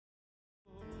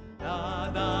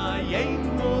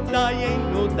Dayenu,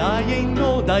 dayenu, dayenu,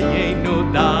 dayenu,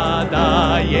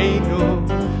 dayenu,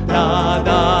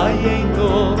 dayenu,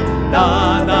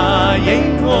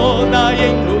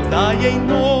 dayenu,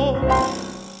 dayenu.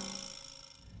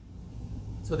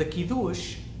 So the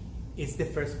Kiddush is the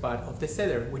first part of the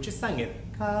Seder, which is sang it.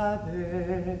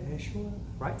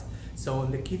 Right? So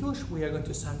in the Kiddush, we are going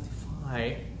to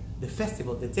sanctify the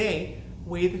festival, the day,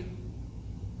 with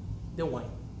the wine.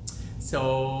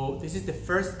 So this is the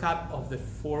first cup of the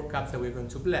 4 cups that we're going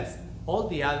to bless. All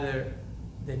the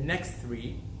next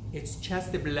 3, it's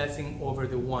just the blessing over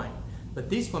the wine. But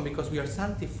this one, because we are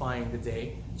sanctifying the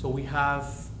day, so we have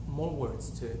more words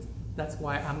to it. That's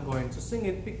why I'm going to sing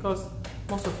it, because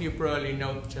most of you probably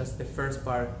know just the first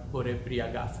part, Bore Bria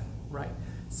Gafen, right?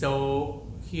 So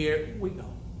here we go.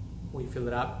 We fill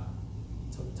it up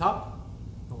to the top,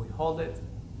 and we hold it,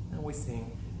 and we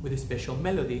sing with a special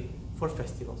melody for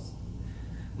festivals.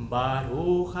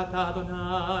 Baruch atah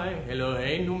Adonai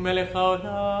Eloheinu melech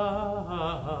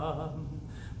haolam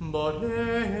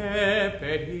borei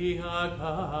peri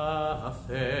hagafen.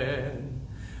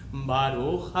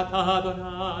 Baruch atah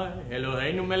Adonai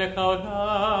Eloheinu melech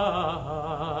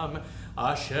haolam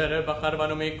asher bachar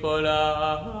banu mikol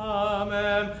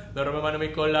ha'amim ורוממנו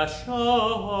מכל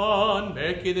לשון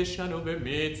וקידשנו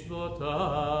במצוותיו.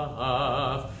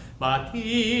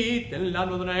 ותיתן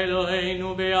לנו אדוני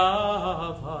אלוהינו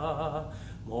באהבה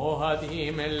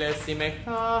מועדים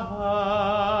לשמחה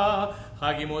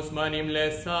חגים וזמנים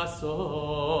לששון.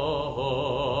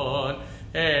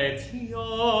 את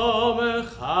יום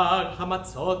חג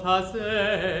המצות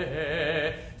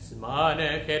הזה זמן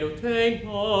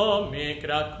חירותנו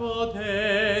מקרא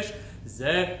קודש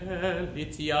זכר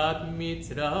ליציאת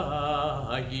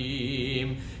מצרים.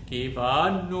 כי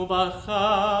בנו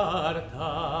בחרת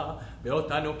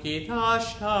ואותנו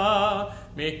קידשת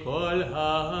מכל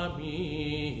העמים.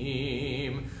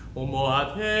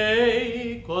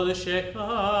 ומועדי קודשך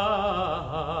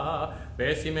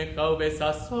בשמחה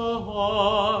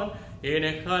ובששון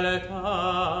הנחלתנו.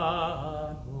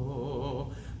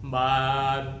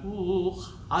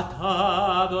 ברוך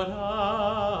אתה אדוני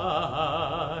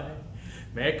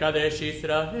מקדש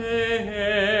ישראל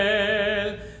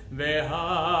והזמנים.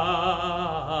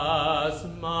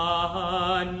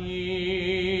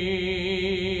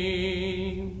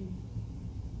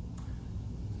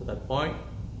 So that point,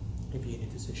 if you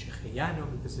need to say Shecheyanu,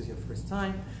 because this is your first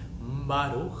time,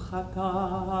 Baruch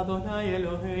atah Adonai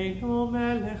Eloheinu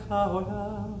melech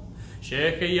haolam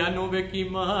שהחיינו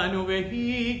וקיימנו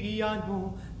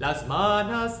והגיענו לזמן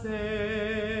הזה.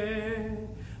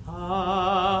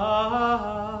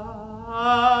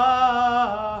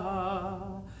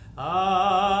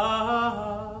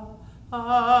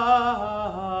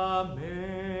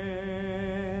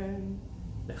 Amen.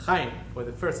 L'chaim for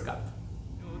the first cup.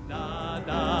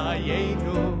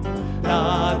 Dayenu,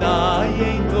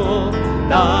 dayenu,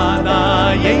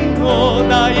 dayenu,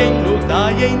 dayenu,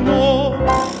 dayenu.